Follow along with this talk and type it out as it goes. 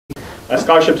a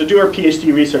scholarship to do her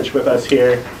PhD research with us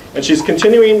here. And she's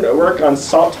continuing work on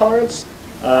salt tolerance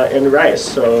in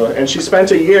rice. And she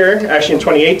spent a year, actually in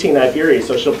 2018 at Erie,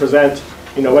 so she'll present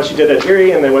what she did at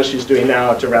Erie and then what she's doing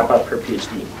now to wrap up her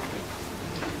PhD.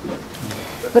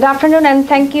 Good afternoon, and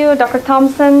thank you, Dr.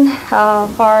 Thompson,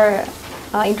 for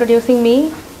introducing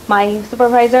me, my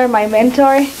supervisor, my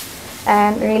mentor,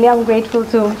 and really I'm grateful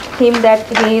to him that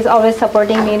he is always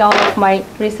supporting me in all of my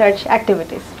research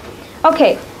activities.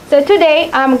 Okay, so today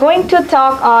I'm going to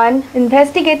talk on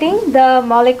investigating the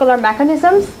molecular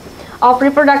mechanisms of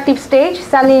reproductive stage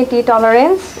salinity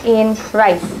tolerance in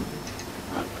rice.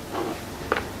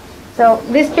 So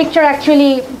this picture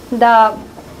actually the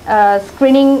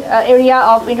screening area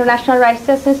of International Rice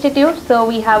Research Institute. So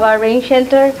we have a rain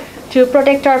shelter to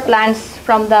protect our plants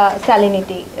from the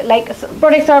salinity, like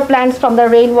protects our plants from the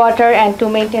rainwater and to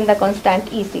maintain the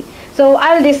constant EC. So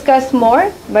I'll discuss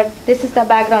more, but this is the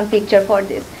background picture for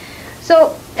this.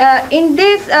 So in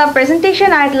this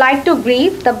presentation, I'd like to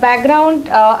brief the background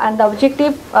and the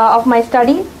objective of my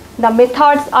study, the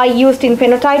methods I used in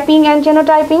phenotyping and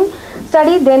genotyping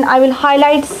study. Then I will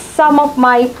highlight some of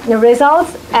my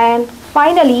results and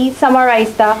finally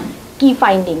summarize the key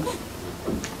findings.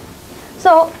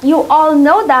 So you all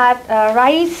know that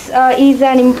rice is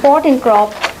an important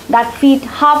crop that feeds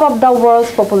half of the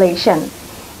world's population,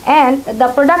 and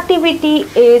the productivity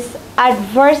is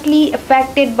adversely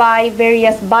affected by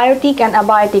various biotic and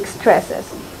abiotic stresses.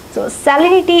 So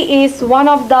salinity is one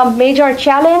of the major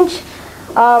challenges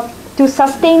to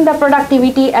sustain the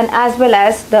productivity and as well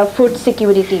as the food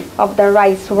security of the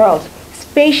rice world,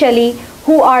 especially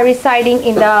who are residing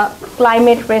in the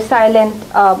climate resilient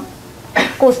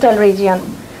coastal region.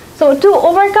 So to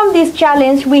overcome this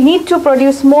challenge, we need to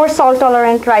produce more salt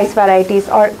tolerant rice varieties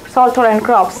or salt tolerant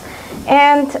crops.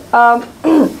 And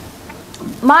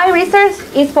my research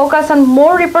is focused on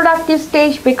more reproductive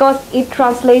stage because it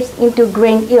translates into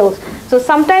grain yield. So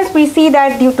sometimes we see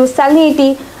that due to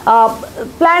salinity,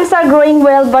 plants are growing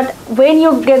well, but when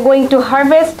you get going to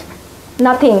harvest,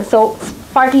 nothing. So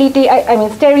fertility,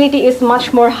 sterility is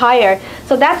much more higher.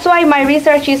 So that's why my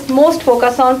research is most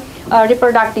focused on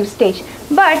reproductive stage.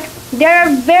 But there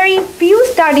are very few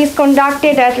studies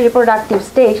conducted at reproductive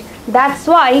stage. That's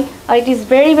why it is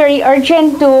very, very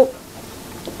urgent to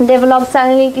develop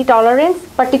salinity tolerance,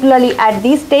 particularly at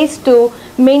this stage, to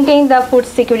maintain the food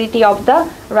security of the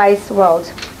rice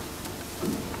world.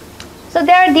 So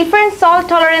there are different salt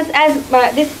tolerance,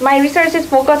 as my research is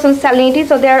focused on salinity,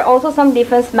 so there are also some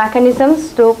defense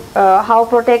mechanisms to how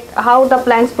the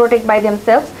plants protect by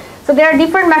themselves. So there are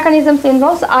different mechanisms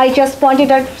involved. I just pointed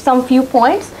out some few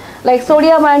points, like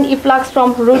sodium ion efflux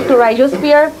from root to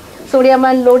rhizosphere, sodium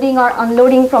ion loading or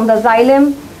unloading from the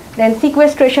xylem, then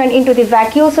sequestration into the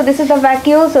vacuole. So this is the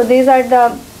vacuole. So these are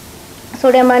the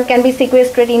sodium ion can be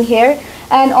sequestrated in here,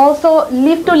 and also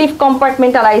leaf-to-leaf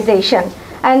compartmentalization.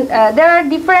 And there are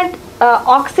different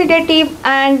oxidative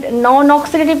and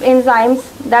non-oxidative enzymes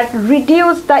that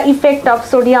reduce the effect of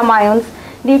sodium ions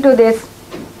due to this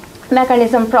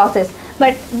mechanism process.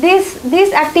 But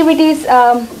these activities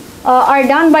are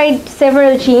done by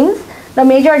several genes. The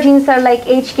major genes are like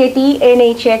HKT,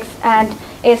 NHX, and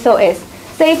SOS.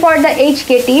 Say for the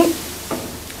HKT,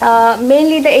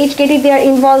 mainly the HKT they are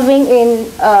involving in,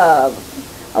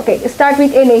 start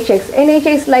with NHX.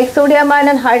 NHX like sodium ion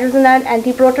and hydrogen ion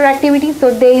antiproton activity,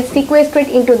 so they sequestrate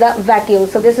into the vacuole.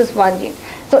 So this is one gene.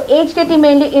 So HKT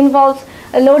mainly involves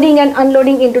loading and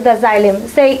unloading into the xylem.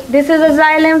 Say this is a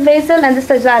xylem vessel and this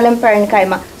is a xylem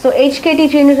parenchyma. So HKT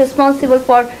gene is responsible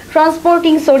for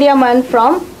transporting sodium ion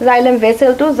from xylem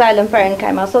vessel to xylem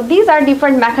parenchyma. So these are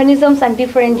different mechanisms and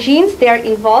different genes they are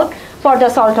evolved for the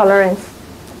salt tolerance.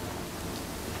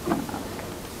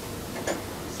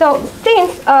 So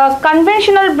since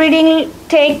conventional breeding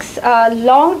takes a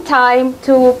long time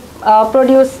to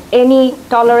produce any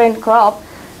tolerant crop,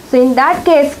 so in that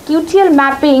case QTL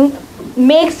mapping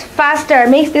makes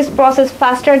this process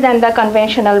faster than the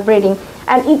conventional breeding,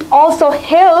 and it also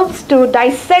helps to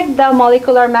dissect the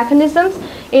molecular mechanisms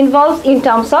involved in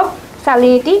terms of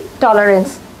salinity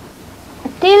tolerance.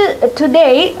 Till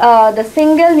today, the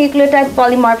single nucleotide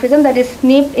polymorphism, that is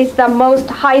SNP, is the most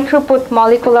high throughput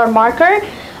molecular marker,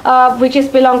 which is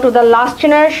belong to the last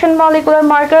generation molecular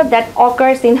marker that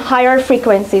occurs in higher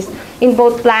frequencies in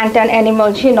both plant and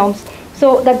animal genomes.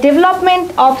 So the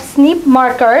development of SNP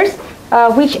markers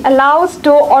which allows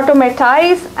to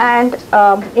automatize and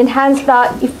enhance the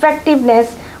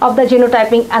effectiveness of the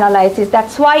genotyping analysis.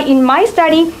 That's why in my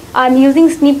study I'm using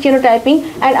SNP genotyping,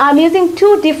 and I'm using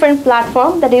two different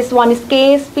platforms. That is, one is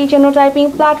KSP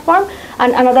genotyping platform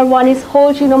and another one is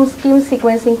whole genome scheme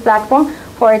sequencing platform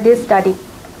for this study.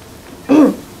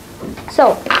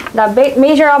 So the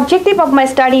major objective of my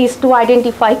study is to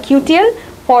identify QTL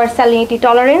for salinity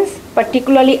tolerance,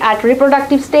 particularly at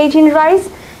reproductive stage in rice,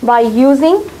 by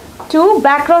using two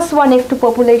Bacros 1F2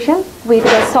 population with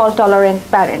the salt tolerant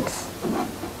parents.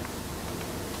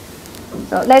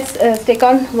 So let's stick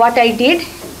on what I did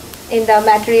in the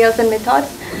materials and methods.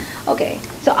 Okay,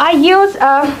 so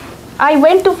I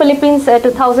went to Philippines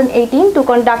 2018 to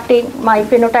conducting my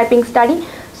phenotyping study.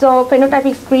 So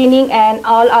phenotypic screening and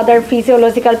all other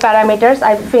physiological parameters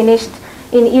I finished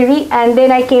in Erie, and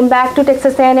then I came back to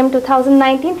Texas A&M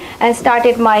 2019 and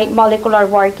started my molecular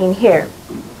work in here.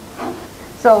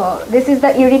 So this is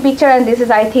the Erie picture, and this is,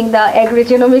 I think, the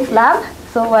agrigenomics lab.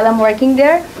 So while I'm working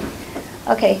there.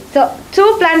 Okay, so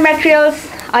two plant materials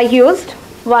I used.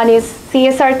 One is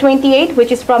CSR 28,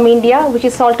 which is from India, which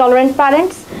is salt tolerant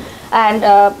parents. And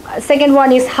second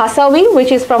one is Hasawi,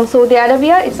 which is from Saudi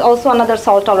Arabia. It's also another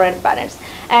salt tolerant parents.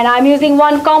 And I'm using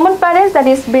one common parent, that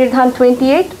is Birdhan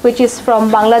 28, which is from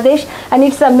Bangladesh, and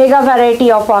it's a mega variety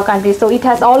of our country. So it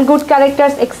has all good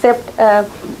characters, except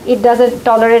it doesn't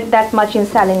tolerate that much in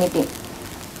salinity.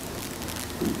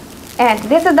 And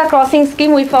this is the crossing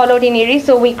scheme we followed in Erie.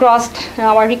 So we crossed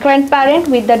our recurrent parent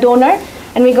with the donor,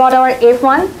 and we got our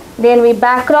F1. Then we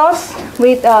backcross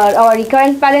with our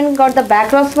recurrent parent, got the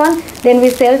backcross one. Then we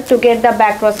self to get the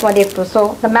backcross 1 F2.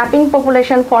 So the mapping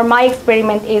population for my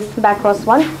experiment is backcross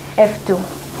 1 F2.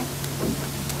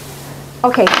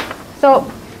 Okay, so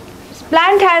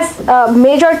plant has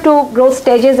major two growth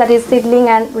stages, that is seedling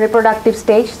and reproductive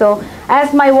stage. So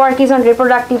as my work is on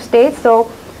reproductive stage,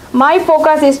 so my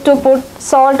focus is to put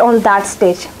salt on that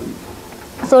stage.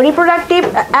 So reproductive,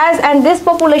 and this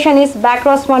population is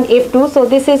backcross 1 F2, so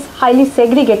this is highly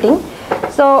segregating.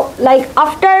 So like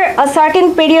after a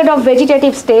certain period of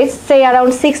vegetative stage, say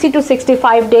around 60 to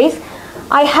 65 days,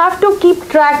 I have to keep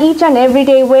track each and every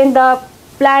day when the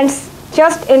plants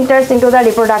just enters into the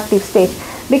reproductive stage,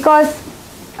 because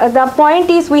the point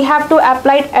is we have to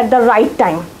apply it at the right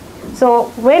time. So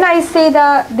when I say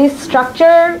this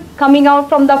structure coming out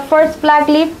from the first flag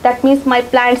leaf, that means my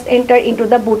plants enter into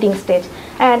the booting stage.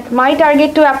 And my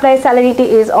target to apply salinity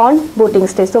is on booting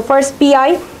stage. So first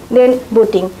PI, then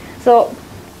booting. So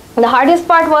the hardest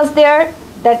part was there,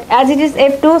 that as it is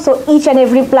F2, so each and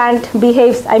every plant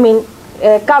behaves,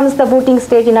 comes the booting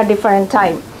stage in a different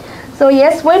time. So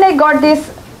yes, when I got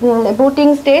this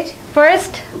booting stage,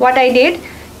 first what I did,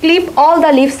 clip all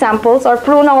the leaf samples or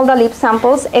prune all the leaf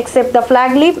samples except the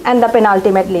flag leaf and the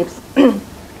penultimate leaves.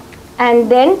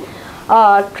 And then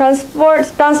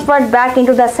transferred back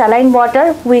into the saline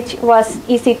water, which was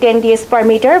EC 10 ds per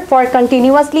meter for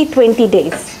continuously 20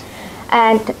 days.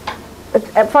 And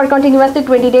for continuously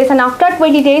 20 days, and after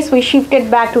 20 days we shifted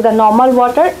back to the normal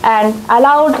water and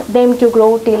allowed them to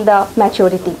grow till the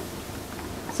maturity.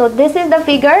 So this is the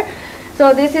figure.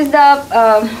 So this is the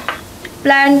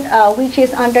plant which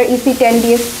is under EC 10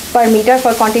 ds per meter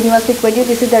for continuously 20.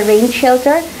 This is the rain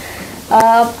shelter.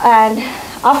 And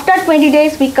after 20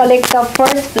 days, we collect the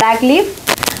first flag leaf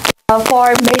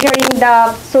for measuring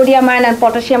the sodium ion and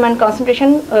potassium ion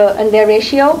concentration and their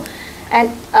ratio, and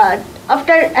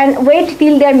wait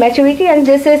till their maturity. And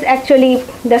this is actually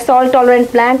the salt tolerant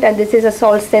plant, and this is a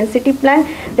salt sensitive plant.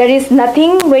 There is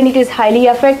nothing when it is highly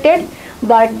affected,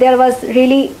 but there was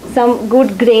really some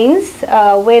good grains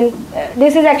when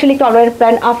this is actually tolerant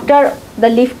plant after the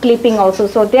leaf clipping also.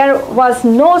 So there was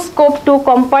no scope to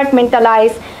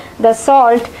compartmentalize the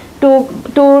salt to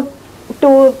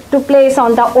place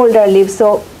on the older leaves.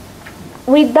 So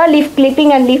with the leaf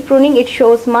clipping and leaf pruning, it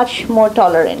shows much more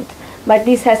tolerant, but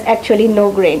this has actually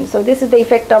no grain. So this is the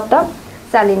effect of the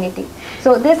salinity.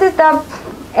 So this is the,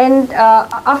 and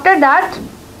after that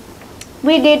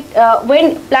we did,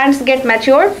 when plants get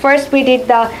mature, first we did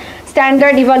the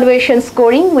standard evaluation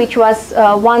scoring, which was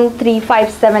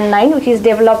 13579, which is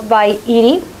developed by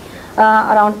Erie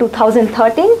around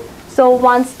 2013. So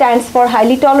 1 stands for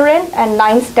highly tolerant and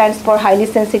 9 stands for highly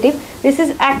sensitive. This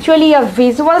is actually a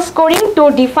visual scoring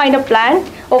to define a plant.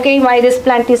 Okay, why this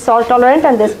plant is salt tolerant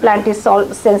and this plant is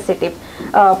salt sensitive.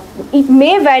 It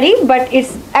may vary, but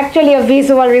it's actually a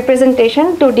visual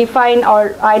representation to define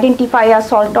or identify a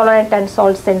salt tolerant and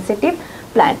salt sensitive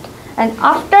plant. And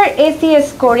after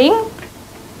ACS scoring,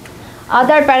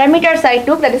 other parameters I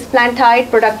took, that is plant height,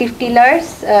 productive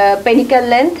tillers, panicle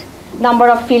length, number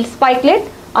of field spikelet,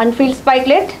 unfilled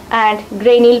spikelet, and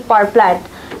grain yield per plant.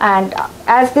 And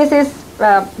as this is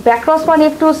backcross 1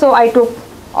 F2, so I took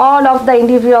all of the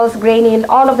individuals, grain yield,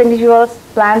 all of the individuals,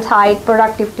 plant height,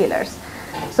 productive tillers.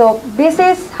 So this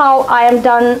is how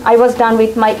I was done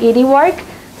with my ED work.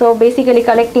 So basically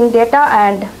collecting data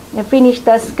and finish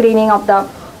the screening of the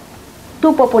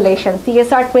two populations,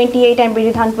 CSR 28 and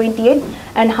Biridhan 28,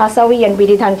 and Hasawi and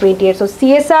Biridhan 28. So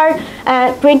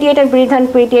CSR 28 and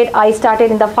Biridhan 28 I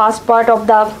started in the first part of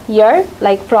the year,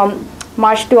 like from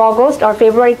March to August or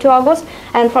February to August,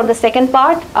 and from the second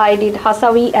part I did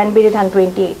Hasawi and Biridhan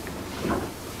 28.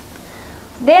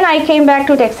 Then I came back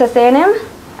to Texas A&M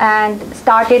and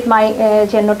started my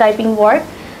genotyping work.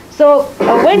 So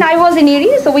when I was in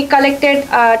Erie, so we collected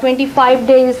 25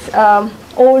 days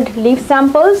old leaf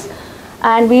samples,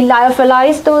 and we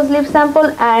lyophilized those leaf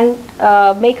samples and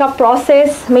made a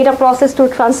process to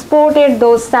transport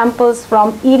those samples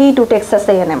from Erie to Texas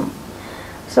A&M.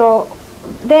 So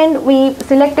then we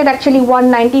selected actually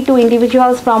 192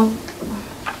 individuals from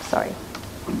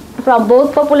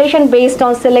both population based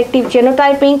on selective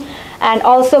genotyping and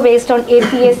also based on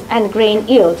ACS and grain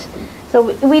yield. So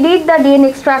we did the DNA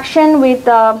extraction with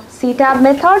the CTAB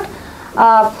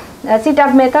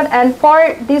method, and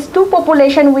for these two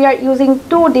populations we are using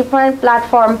two different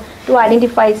platforms to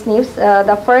identify SNPs.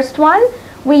 The first one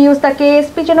we use the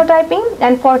KSP genotyping,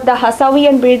 and for the Hasawi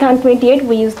and Biridhan 28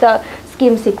 we use the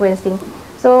scheme sequencing.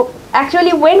 So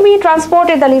actually when we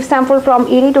transported the leaf sample from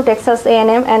Erie to Texas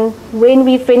A&M and when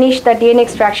we finished the DNA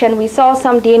extraction, we saw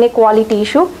some DNA quality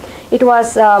issue. It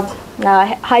was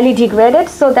highly degraded,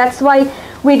 so that's why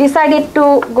we decided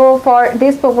to go for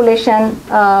this population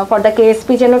for the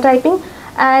KSP genotyping,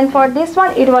 and for this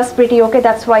one it was pretty okay.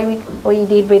 That's why we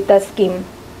did with the scheme.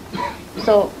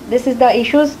 So this is the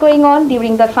issues going on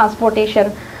during the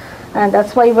transportation, and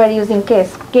that's why we're using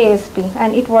KSP,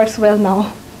 and it works well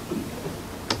now.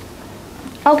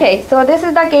 Okay, so this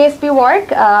is the KSP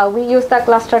work. We use the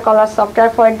cluster color software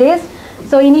for this.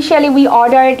 So initially we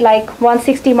ordered like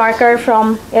 160 marker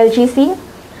from LGC,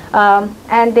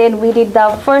 and then we did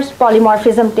the first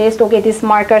polymorphism test. Okay, these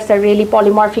markers are really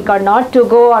polymorphic or not, to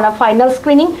go on a final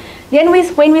screening. Then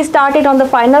when we started on the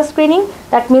final screening,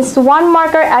 that means one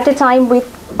marker at a time with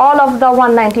all of the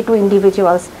 192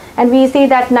 individuals, and we see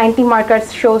that 90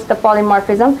 markers shows the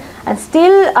polymorphism, and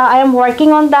still I am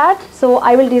working on that. So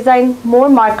I will design more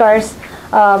markers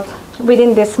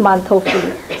within this month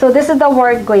hopefully. So this is the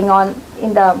work going on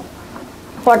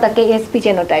for the KSP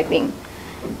genotyping.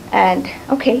 And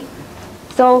okay,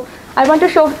 so I want to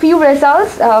show a few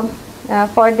results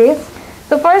for this.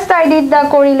 So first I did the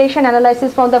correlation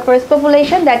analysis from the first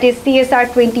population, that is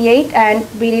CSR 28 and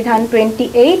Biridhan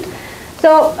 28.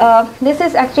 So this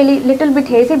is actually little bit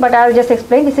hazy, but I will just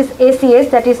explain. This is ACS,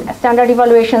 that is standard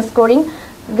evaluation scoring.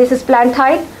 This is plant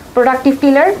height, productive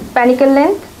tiller, panicle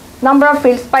length, number of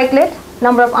filled spikelet,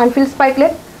 number of unfilled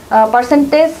spikelet,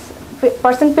 percent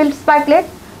filled spikelet,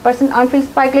 percent unfilled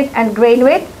spikelet, and grain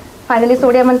weight. Finally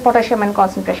sodium and potassium and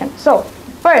concentration. So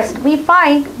first we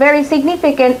find very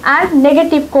significant and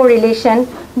negative correlation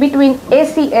between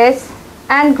ACS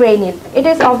and grain yield. It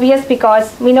is obvious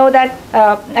because we know that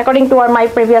according to my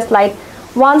previous slide,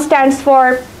 1 stands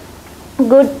for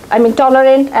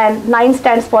tolerant, and 9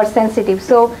 stands for sensitive.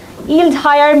 So yield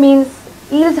higher means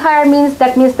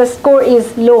the score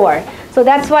is lower. So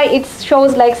that's why it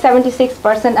shows like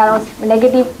 76% around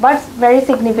negative, but very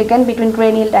significant between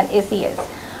grain yield and ACS.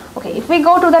 Okay, if we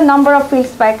go to the number of filled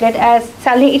spikelet, as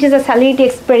it is a salinity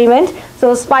experiment,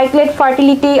 so spikelet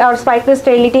fertility or spikelet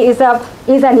sterility is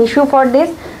an issue for this.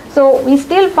 So we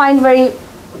still find very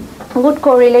good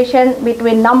correlation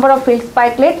between number of filled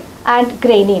spikelet and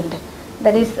grain yield,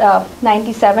 that is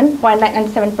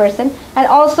 97.97%, and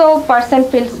also percent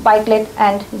filled spikelet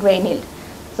and grain yield.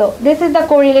 So this is the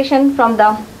correlation from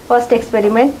the first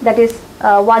experiment, that is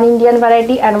 1 Indian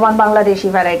variety and 1 Bangladeshi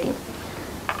variety.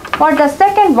 For the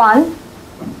second one,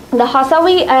 the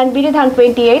Hasawi and Biridhan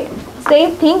 28,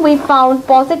 same thing, we found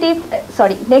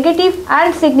negative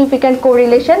and significant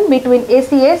correlation between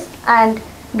ACS and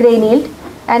grain yield,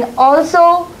 and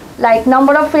also like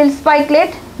number of filled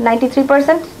spikelet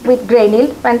 93% with grain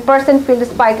yield, and percent filled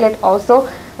spikelet also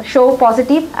show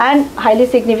positive and highly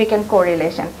significant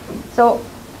correlation. So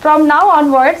from now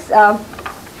onwards,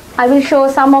 I will show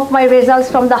some of my results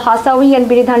from the Hasawi and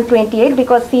Biridhan 28,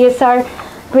 because CSR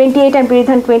 28 and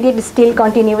Biridhan 28 is still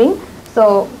continuing.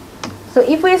 So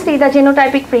if we see the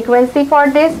genotypic frequency for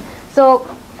this, so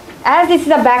as this is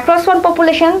a backcross 1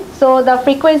 population, so the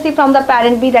frequency from the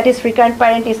parent B, that is recurrent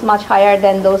parent, is much higher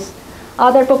than those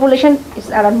other population. Is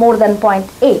around more than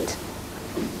 0.8.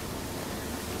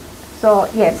 So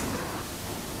yes,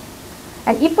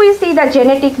 and if we see the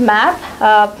genetic map,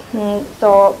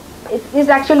 so it is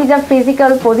actually the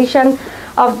physical position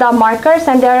of the markers,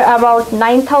 and there are about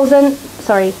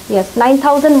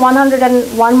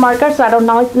 9,101 markers. So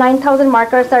around 9,000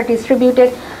 markers are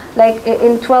distributed like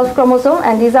in 12 chromosome,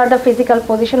 and these are the physical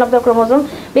position of the chromosome.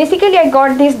 Basically, I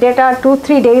got this data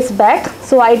 2-3 days back,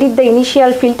 so I did the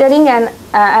initial filtering and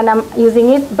I'm using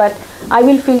it, but I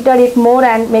will filter it more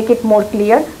and make it more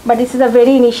clear. But this is a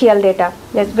very initial data.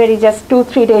 That's just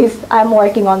 2-3 days I'm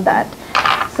working on that.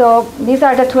 So these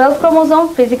are the 12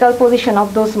 chromosome physical position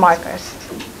of those markers.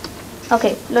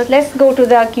 Okay, let's go to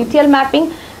the QTL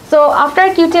mapping. So after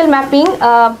QTL mapping,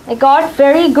 I got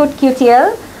very good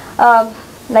QTL.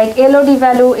 Like LOD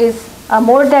value is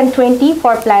more than 20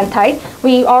 for plant height.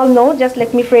 We all know, just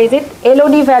let me phrase it,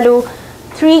 LOD value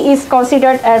 3 is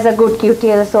considered as a good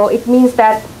QTL. So it means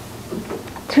that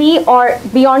 3 or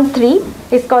beyond 3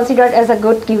 is considered as a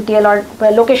good QTL, or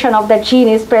the location of the gene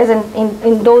is present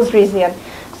in those regions.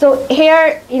 So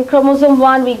here in chromosome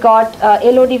 1 we got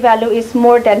LOD value is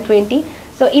more than 20.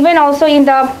 So even also in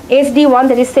the SD1,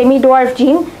 that is semi-dwarf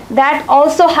gene, that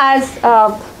also has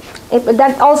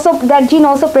that gene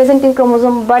also present in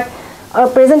chromosome, but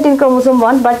present in chromosome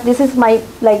 1. But this is my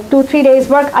like 2-3 days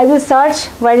work. I will search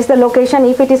where is the location.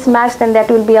 If it is matched, then that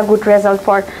will be a good result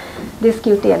for this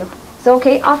QTL. So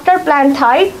okay, after plant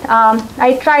height,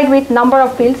 I tried with number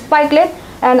of field spikelet,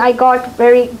 and I got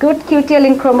very good QTL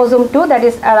in chromosome 2, that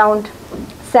is around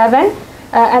 7,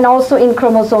 and also in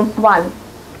chromosome 1.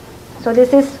 So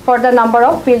this is for the number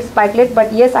of field spikelet,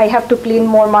 but yes, I have to clean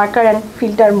more marker and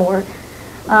filter more.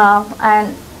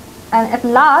 And at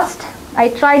last, I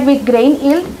tried with grain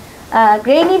yield.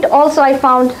 Grain yield also I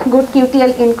found good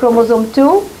QTL in chromosome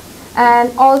 2,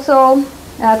 and also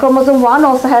chromosome 1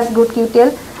 also has good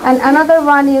QTL, and another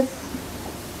one is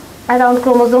around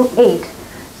chromosome 8.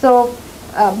 So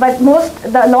but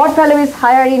the lot value is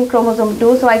higher in chromosome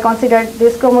 2, so I considered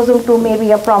this chromosome 2 may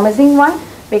be a promising one,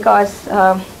 because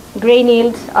grain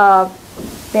yield,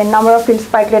 the number of field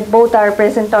spikelet, both are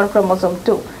present on chromosome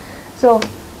 2. So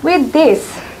with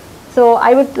this, so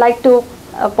I would like to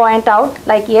point out,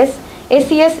 like yes,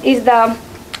 ACS is the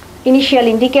initial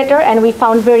indicator, and we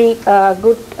found very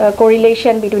good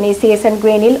correlation between ACS and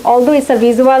grain yield. Although it's a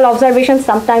visual observation,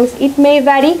 sometimes it may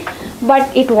vary,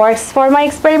 but it works for my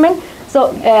experiment.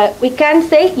 So we can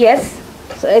say yes,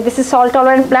 so this is salt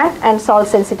tolerant plant and salt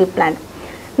sensitive plant.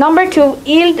 Number 2,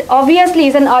 yield obviously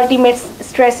is an ultimate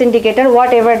stress indicator.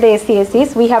 Whatever the ACS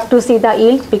is, we have to see the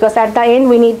yield, because at the end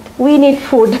we need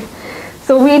food,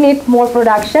 so we need more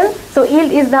production. So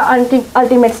yield is the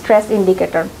ultimate stress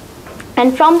indicator.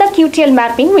 And from the QTL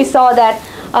mapping, we saw that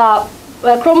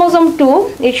chromosome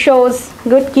 2, it shows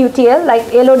good QTL,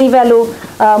 like LOD value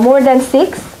more than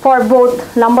 6 for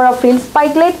both number of field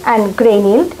spikelet and grain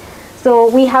yield. So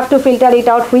we have to filter it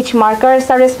out which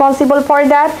markers are responsible for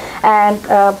that, and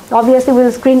obviously we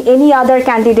will screen any other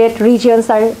candidate regions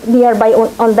are nearby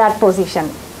on that position.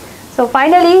 So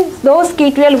finally, those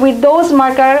QTL with those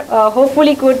markers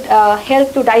hopefully could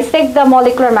help to dissect the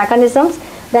molecular mechanisms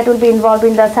that will be involved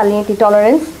in the salinity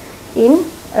tolerance in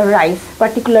rice,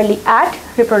 particularly at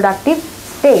reproductive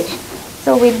stage.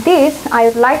 So with this, I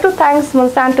would like to thank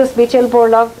Monsanto's Bichel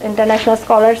Board of International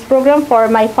Scholars Program for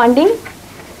my funding,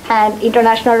 and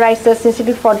International Rice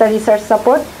Institute for the research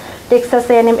support, Texas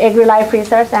A&M AgriLife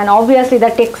Research, and obviously the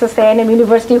Texas A&M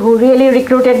University, who really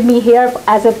recruited me here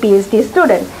as a PhD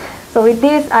student. So with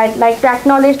this, I'd like to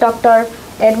acknowledge Dr.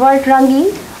 Edward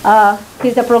Rangi.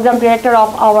 He's the program director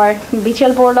of our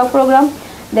Bichel Board of Program.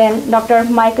 Then Dr.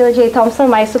 Michael J. Thompson,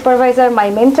 my supervisor,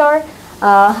 my mentor,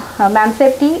 Ma'am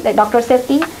Sefti, Dr.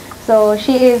 Sefti. So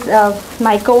she is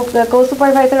my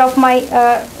co-supervisor of my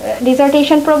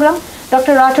dissertation program.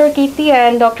 Dr. Rathor Kirti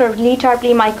and Dr. Lee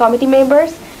Tarpley, my committee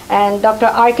members, and Dr.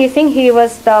 R.K. Singh, he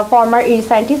was the former ED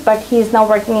scientist, but he is now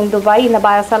working in Dubai in the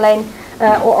biosaline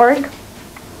org.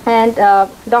 And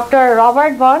Dr.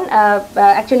 Robert Vaughn,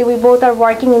 actually we both are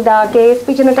working in the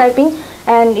KSP genotyping,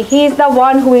 and he is the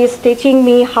one who is teaching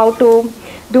me how to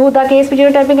do the KSP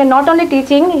genotyping, and not only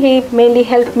teaching, he mainly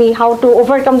helped me how to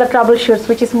overcome the troubleshoots,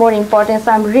 which is more important.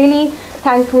 So I'm really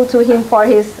thankful to him for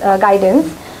his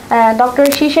guidance. Dr.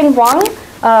 Shishin Wang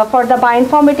for the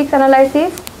bioinformatics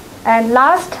analysis, and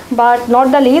last but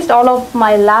not the least, all of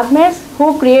my lab mates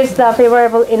who creates the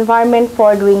favorable environment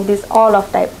for doing this all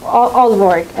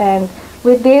work. And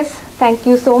with this, thank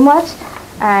you so much,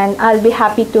 and I'll be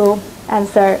happy to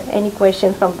answer any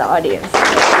questions from the audience.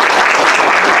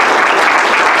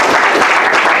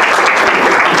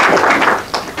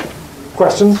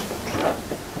 Questions?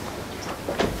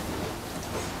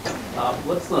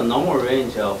 What's the normal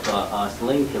range of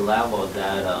salinity level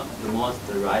that most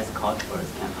rice cultivars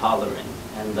can tolerate,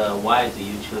 and why do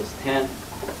you choose 10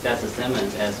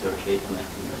 decimens as your treatment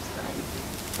in your study?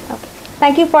 Okay.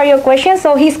 Thank you for your question.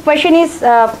 So his question is,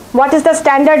 what is the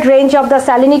standard range of the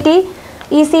salinity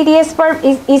ECDS per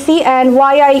EC and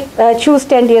why I choose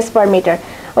 10 ds per meter.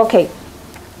 Okay.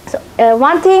 So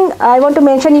one thing I want to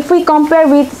mention, if we compare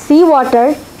with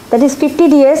seawater, that is 50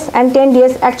 ds and 10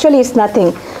 ds, actually it's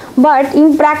nothing. But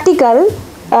in practical,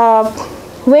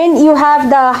 when you have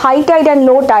the high tide and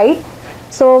low tide,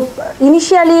 so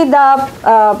initially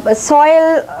the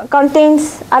soil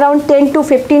contains around 10 to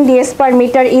 15 ds per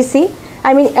meter EC.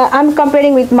 I mean, I'm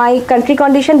comparing with my country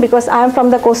condition because I am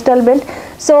from the coastal belt.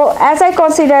 So as I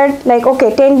considered, like,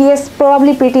 okay, 10 ds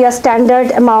probably pretty a standard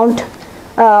amount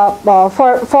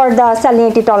for the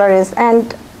salinity tolerance.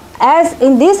 And as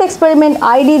in this experiment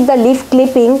I did the leaf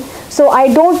clipping, so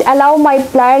I don't allow my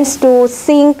plants to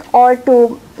sink or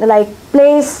to like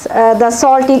place the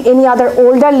salt in any other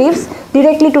older leaves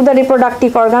directly to the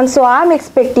reproductive organs. So I'm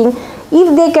expecting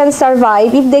if they can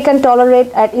survive, if they can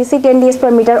tolerate at EC 10 ds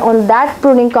per meter on that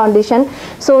pruning condition,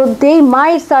 so they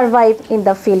might survive in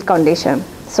the field condition.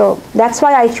 So that's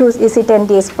why I choose EC 10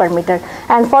 ds per meter.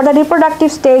 And for the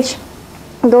reproductive stage,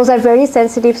 those are very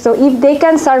sensitive. So if they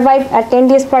can survive at 10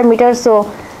 ds per meter,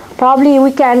 so probably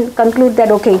we can conclude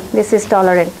that okay, this is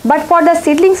tolerant. But for the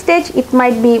seedling stage, it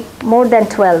might be more than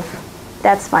 12.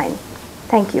 That's fine.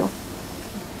 Thank you.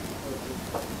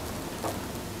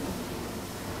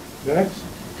 Next.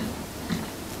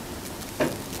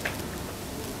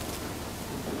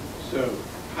 So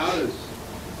how does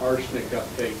arsenic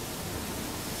uptake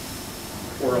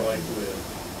correlate with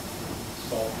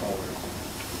salt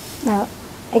tolerance?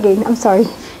 Again, I'm sorry.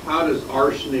 How does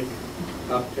arsenic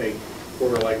uptake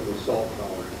correlate with salt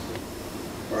tolerance?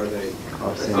 Are they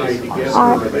tied together? Or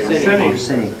are they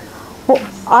Arsenic. Oh,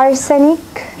 arsenic.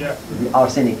 Yeah.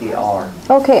 Arsenic AR.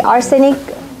 Okay, arsenic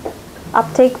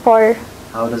uptake for.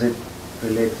 How does it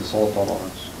relate to salt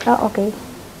tolerance? Oh, okay.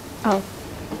 Oh.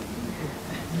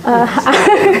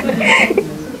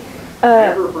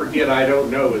 Never forget I don't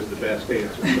know is the best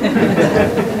answer.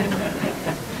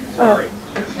 Sorry.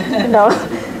 No,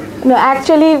 no.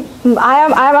 Actually,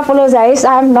 I apologize.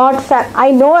 I'm not.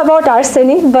 I know about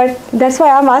arsenic, but that's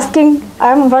why I'm asking.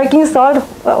 I'm working salt.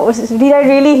 Did I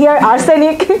really hear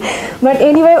arsenic? But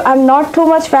anyway, I'm not too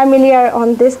much familiar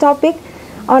on this topic,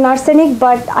 on arsenic.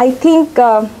 But I think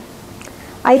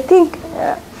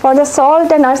for the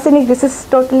salt and arsenic, this is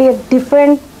totally a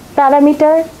different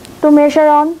parameter to measure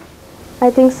on. I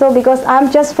think so, because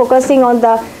I'm just focusing on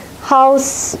the how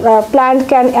plant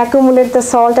can accumulate the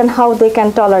salt and how they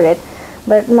can tolerate,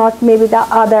 but not maybe the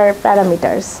other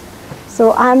parameters.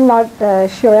 So I'm not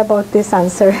sure about this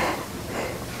answer,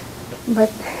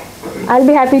 but I'll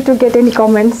be happy to get any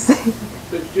comments.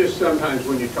 It's just sometimes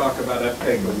when you talk about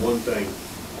uptake of one thing,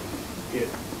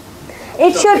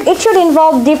 it should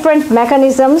involve different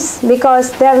mechanisms,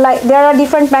 because there are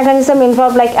different mechanisms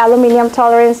involved, like aluminum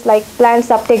tolerance, like plants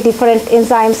uptake different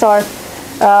enzymes or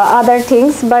other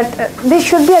things, but this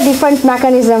should be a different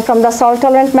mechanism from the salt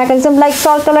tolerant mechanism. Like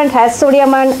salt tolerant has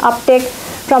sodium ion uptake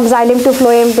from xylem to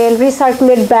phloem, then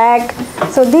recirculate back.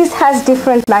 So this has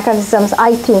different mechanisms,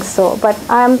 I think so, but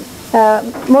I'm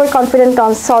more confident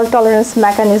on salt tolerance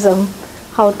mechanism,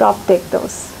 how to uptake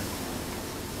those.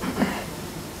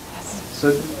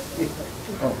 So,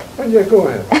 Yeah, go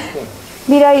ahead.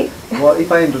 Did I? well,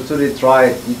 if I understood it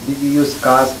right, did you use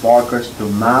CAS markers to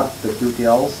map the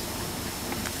QTLs?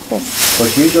 Yes.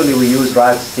 Because usually we use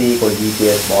RAD-seq or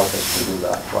GPS markers to do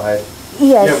that, right?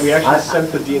 Yes. Yeah, we actually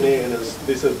sent the DNA and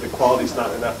they said the quality's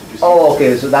not enough to do Oh,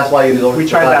 okay, so that's why you resort We to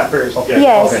tried CAS. that first. Okay,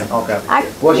 Yes. okay.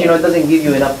 Because you know it doesn't give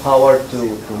you enough power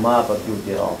to map a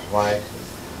QTL, right?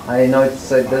 I know it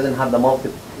doesn't have the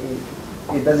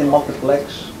it doesn't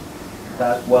multiplex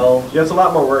that well. Yeah, it's a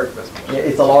lot more work. Yeah,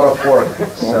 it's a lot of work.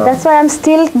 So. That's why I'm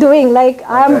still doing, like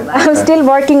I'm still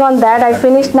working on that. I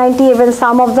finished 90, even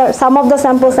some of the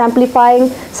samples amplifying,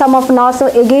 some of not. So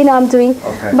again I'm doing.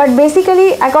 Okay. But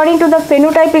basically, according to the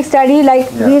phenotypic study, like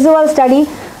visual study,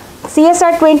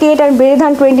 CSR 28 and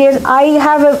Beridhan 28, I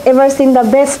have ever seen the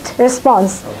best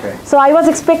response. Okay. So I was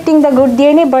expecting the good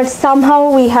DNA, but somehow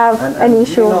we have an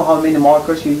issue. Do you know how many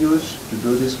markers you use to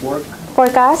do this work? For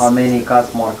CAS? How many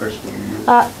CAS markers do you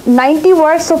use? 90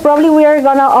 works, so probably we are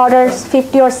gonna order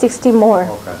 50 or 60 more.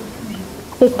 Okay.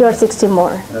 50 or 60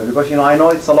 more. Because you know, I know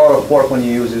it's a lot of work when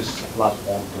you use this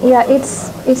platform. Yeah,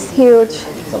 it's huge.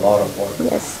 It's a lot of work.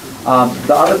 Yes.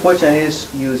 The other question is,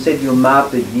 you said you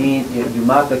mapped the gene, you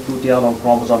mapped the QTL on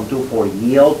chromosome 2 for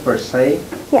yield per se,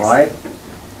 Yes. right?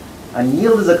 And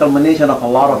yield is a combination of a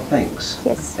lot of things.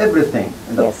 Yes. Everything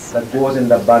Yes. that goes in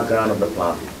the background of the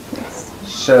plant. Yes.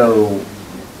 So,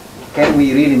 can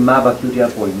we really map a QTL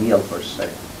for yield per se?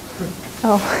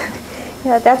 Oh,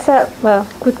 yeah, that's a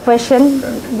good question.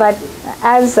 But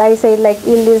as I say, like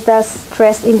yield is the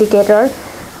stress indicator.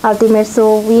 ultimate.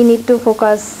 So we need to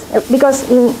focus, because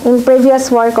in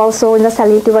previous work also in the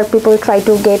salinity work, people try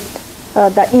to get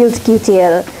the yield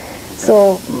QTL.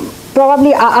 So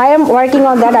probably I am working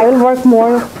on that. I will work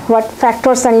more what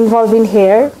factors are involved in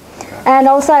here, and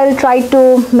also I will try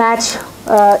to match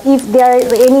if there are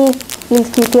any yield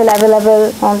QTL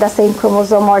available on the same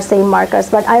chromosome or same markers,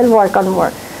 but I will work on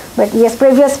more. But yes,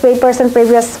 previous papers and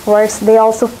previous works, they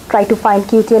also try to find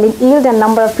QTL in yield and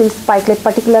number of field spikelet,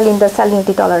 particularly in the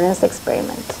salinity tolerance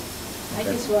experiment. I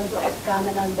just want to add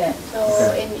comment on that. So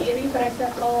in ERI, for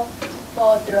example,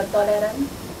 for drought tolerance,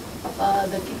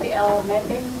 the QTL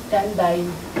mapping done by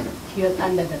yield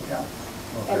under the drought.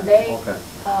 Okay. And they, Okay.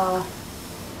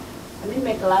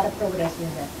 make a lot of progress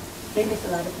with that. Release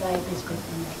a lot of varieties based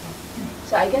on that.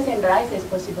 So I guess in rice it's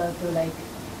possible to like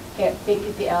get big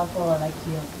QTL for like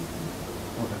yield.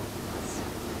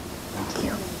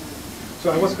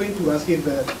 So I was going to ask you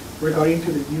that regarding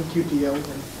to the new QTL,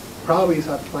 and probably it's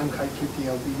at plant height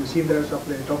QTL, do you see there's a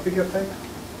pleiotropic effect?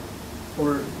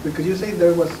 Or because you say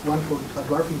there was one for a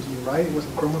dwarfing gene, right? It was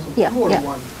a chromosome 2 or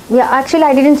 1? Yeah, actually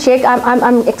I didn't check.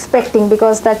 I'm expecting,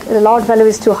 because that log value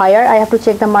is too higher. I have to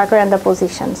check the marker and the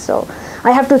position. So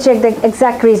I have to check the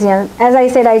exact region. As I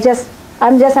said,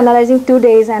 I'm just analyzing 2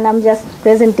 days and I'm just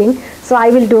presenting. So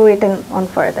I will do it on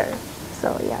further.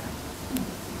 So yeah.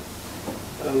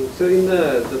 So in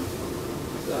the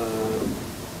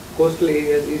coastal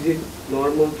areas, is it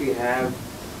normal to have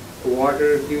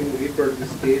water during reproductive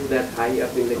stage that high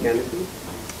up in the canopy?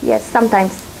 Yes,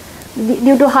 sometimes.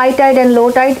 Due to high tide and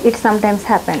low tide, it sometimes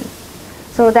happens.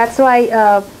 So that's why,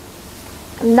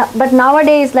 but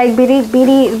nowadays, like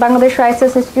BD Bangladesh Rice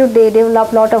Institute, they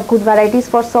develop a lot of good varieties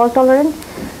for salt tolerance,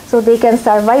 so they can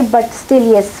survive. But still,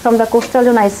 yes, from the coastal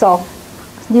zone I saw,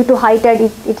 due to high tide,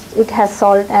 it has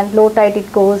salt, and low tide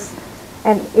it goes,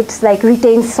 and it's like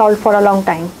retains salt for a long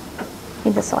time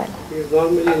in the soil. Because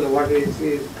normally the water is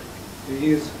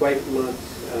reduced quite much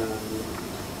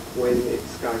when it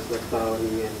starts the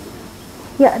flowering and.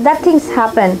 Yeah, that things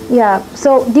happen. Yeah.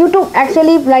 So due to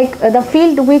actually like the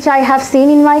field which I have seen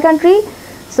in my country,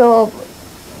 so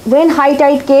when high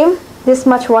tide came, this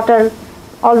much water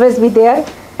always be there,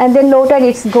 and then low tide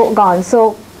it's gone.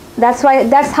 So that's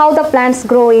how the plants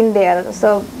grow in there.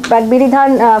 So but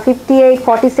Biridhan 58,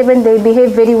 47, they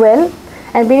behave very well,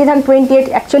 and Biridhan 28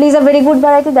 actually is a very good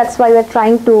variety. That's why we're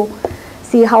trying to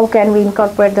see how can we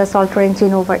incorporate the salt tolerance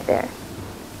gene over there.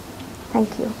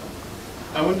 Thank you.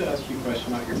 I wanted to ask you a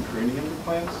question about your pruning of the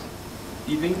plants.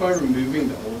 Do you think by removing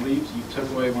the old leaves, you took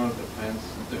away one of the plant's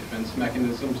defense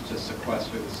mechanisms to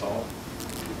sequester the salt?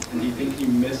 And do you think you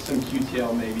missed some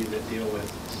QTL maybe that deal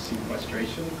with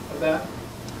sequestration of that?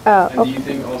 And do you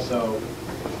think also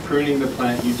pruning the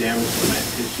plant, you damaged the plant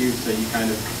tissue, so you kind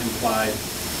of implied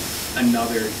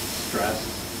another stress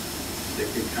that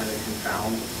could kind of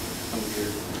confound some of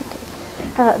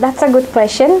your... That's a good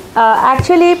question.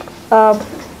 Actually,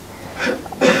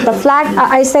 the flag,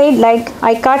 I said, like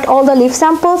I cut all the leaf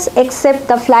samples except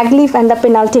the flag leaf and the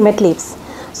penultimate leaves.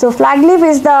 So flag leaf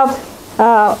is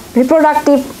the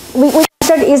reproductive, we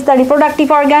said is the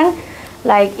reproductive organ,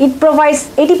 like it provides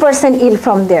 80% yield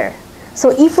from there. So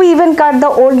if we even cut the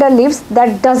older leaves,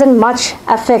 that doesn't much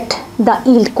affect the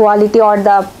yield quality, or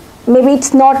the, maybe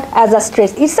it's not as a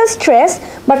stress. It's a stress,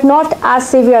 but not as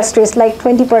severe stress, like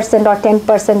 20% or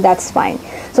 10%, that's fine.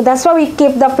 So that's why we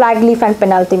keep the flag leaf and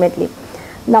penultimate leaf.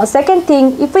 Now second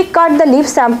thing, if we cut the leaf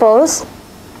samples,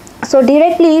 so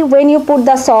directly when you put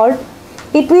the salt,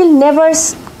 it will never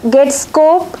get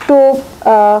scope to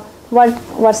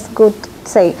what's good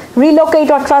say,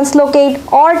 relocate or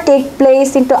translocate or take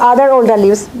place into other older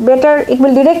leaves. Better, it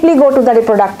will directly go to the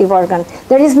reproductive organ.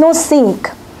 There is no sink.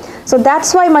 So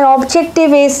that's why my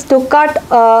objective is to cut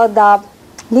the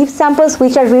leaf samples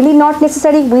which are really not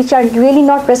necessary, which are really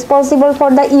not responsible for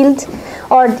the yield,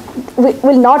 or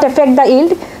will not affect the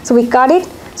yield. So we cut it.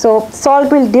 So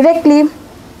salt will directly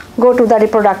go to the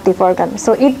reproductive organ.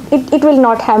 So it will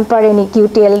not hamper any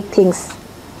QTL things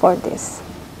for this.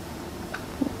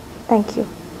 Thank you.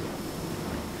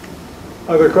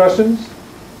 Other questions?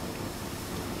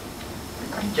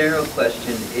 General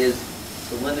question, is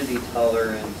salinity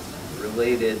tolerance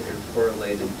related or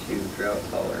correlated to drought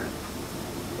tolerance?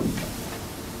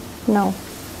 No.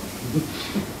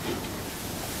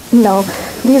 No,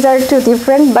 these are two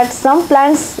different, but some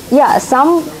plants, yeah,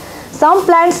 some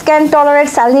plants can tolerate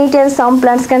salinity and some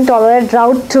plants can tolerate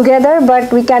drought together,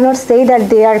 but we cannot say that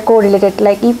they are correlated.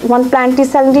 Like if one plant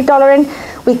is salinity tolerant,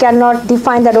 we cannot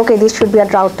define that, okay, this should be a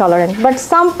drought tolerant. But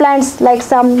some plants, like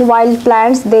some wild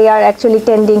plants, they are actually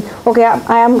tending, okay,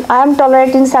 I am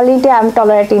tolerant in salinity, I am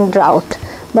tolerant in drought.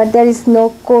 But there is no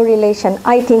correlation.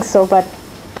 I think so, but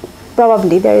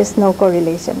probably there is no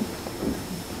correlation.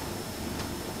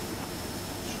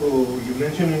 So you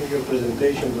mentioned in your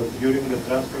presentation that during the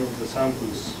transfer of the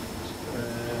samples,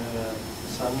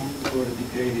 some were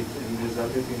degraded and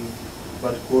resulted in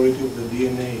bad quality of the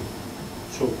DNA.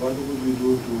 So what would you do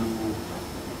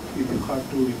if you had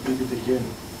to repeat it again?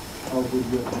 How would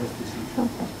you address this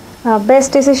issue?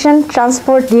 Best decision,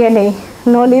 transport DNA.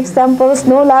 No leaf samples,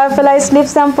 no lyophilized leaf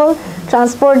sample,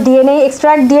 transport DNA,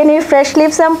 extract DNA, fresh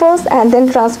leaf samples, and then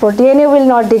transport. DNA will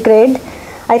not degrade.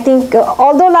 I think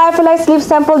although lyophilized leaf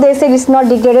sample, they say it's not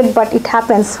degraded, but it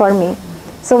happens for me.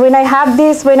 So when I have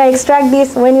this, when I extract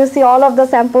this, when you see all of the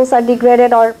samples are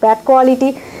degraded or bad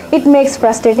quality, it makes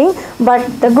frustrating. But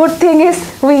the good thing is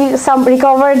we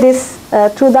recover this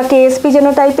through the KSP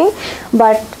genotyping.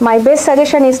 But my best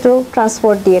suggestion is to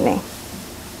transport DNA.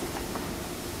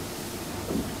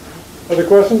 Other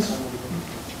questions?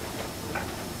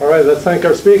 All right, let's thank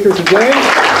our speakers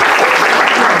again.